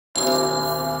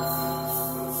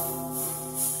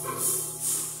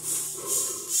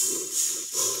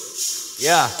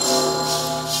Yeah.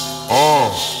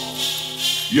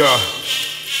 Yeah.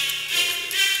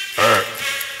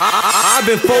 I've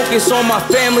been focused on my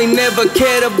family, never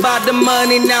cared about the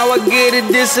money. Now I get it,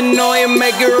 this annoying,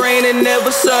 make it rain and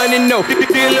never sunny. No,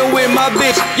 dealing with my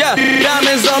bitch, yeah.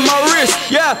 Diamonds on my wrist,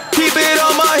 yeah. Keep it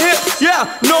on my hip, yeah.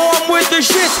 Know I'm with the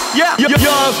shits, yeah.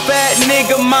 Young fat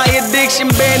nigga, my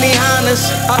addiction, Bvss.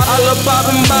 I love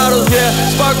popping bottles, yeah.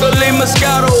 Sparkling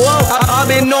Moscato, whoa. I've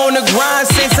been on the grind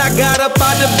since I got up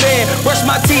out the bed. Brush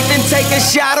my teeth and take a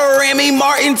shot of Remy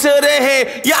Martin to the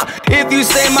head, yeah. If you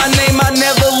say my name, I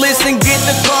never listen, get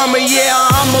the karma, yeah.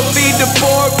 I'ma feed the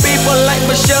poor people like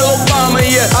Michelle Obama,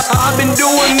 yeah. I've been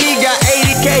doing me, got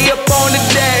 80K up on the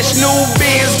dash. New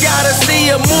Benz, gotta see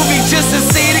a movie just to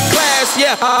see the class,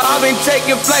 yeah. I've been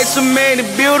taking flights with many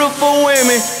beautiful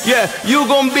women, yeah. You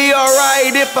gon' be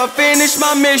alright if I finish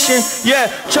my mission,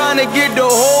 yeah. Trying to get the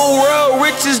whole world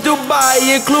rich as Dubai,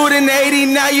 including Haiti.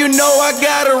 Now you know I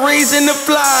got a reason to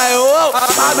fly. Whoa.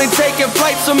 I've been taking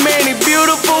flights with many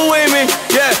beautiful women,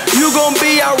 yeah. You gon'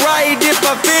 be alright if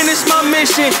I finish my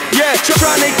mission, yeah.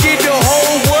 Trying to get the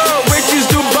whole world rich as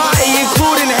Dubai,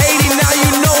 including Haiti. Now you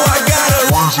know I got a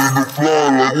reason to fly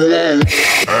like whoa.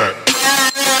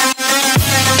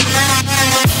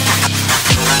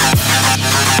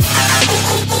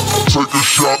 Take a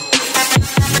shot.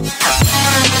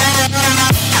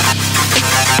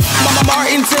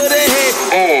 Martin to the head.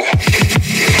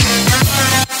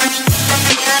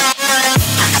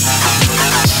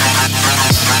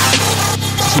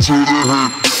 To the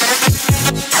head.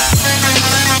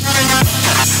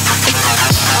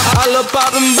 I love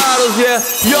popping bottles, yeah.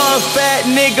 Young fat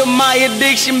nigga, my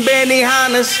addiction,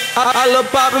 Bvss. I love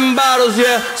popping bottles,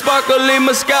 yeah. Sparkling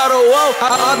Moscato, whoa.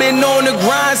 I've been on the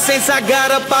grind since I got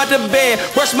up out the bed.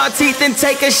 Brush my teeth and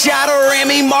take a shot of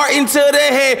Remy Martin to the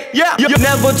head, yeah.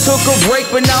 Never took a break,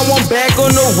 but now I'm back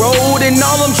on the road. And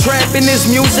all I'm trapping is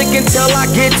music until I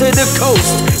get to the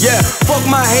coast, yeah. Fuck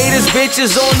my haters,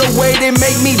 bitches on the way, they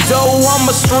make me dough. I'm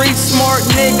a street smart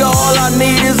nigga, all I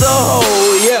need is a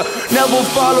hoe, yeah. Never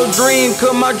follow dream,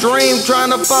 cause my dream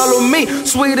tryna follow me.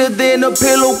 Sweeter than a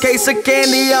pillowcase of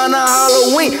candy on a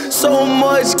Halloween. So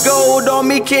much gold on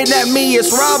me, kidnap me,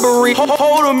 it's robbery.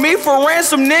 Holding me for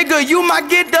ransom, nigga, you might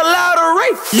get the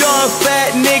lottery. Young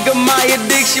fat nigga, my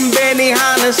addiction,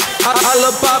 Bvss. I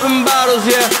love popping bottles,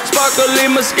 yeah.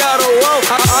 Sparkling Moscato, whoa.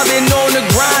 I've been on the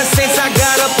grind since I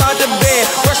got up out the bed.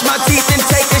 Brush my teeth and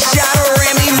take a shot of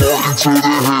Remy Martin to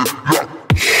the head, yeah.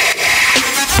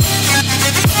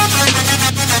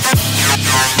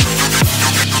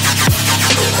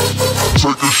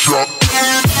 Take a shot.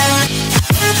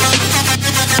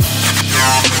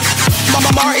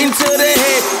 Martin to the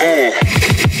head.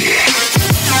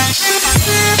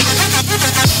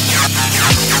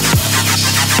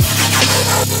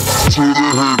 To the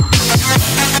head.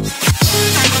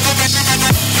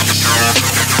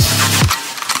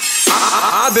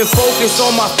 I've been focused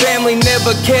on my family,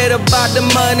 never cared about the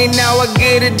money. Now I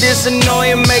get it, this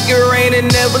annoying, make it rain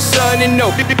and never sunny.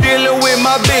 No, dealing with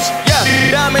my bitch,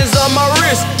 yeah. Diamonds on my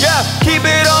wrist, yeah. Keep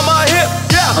it on my hip,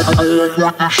 yeah. I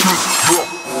want this shit,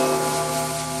 yeah.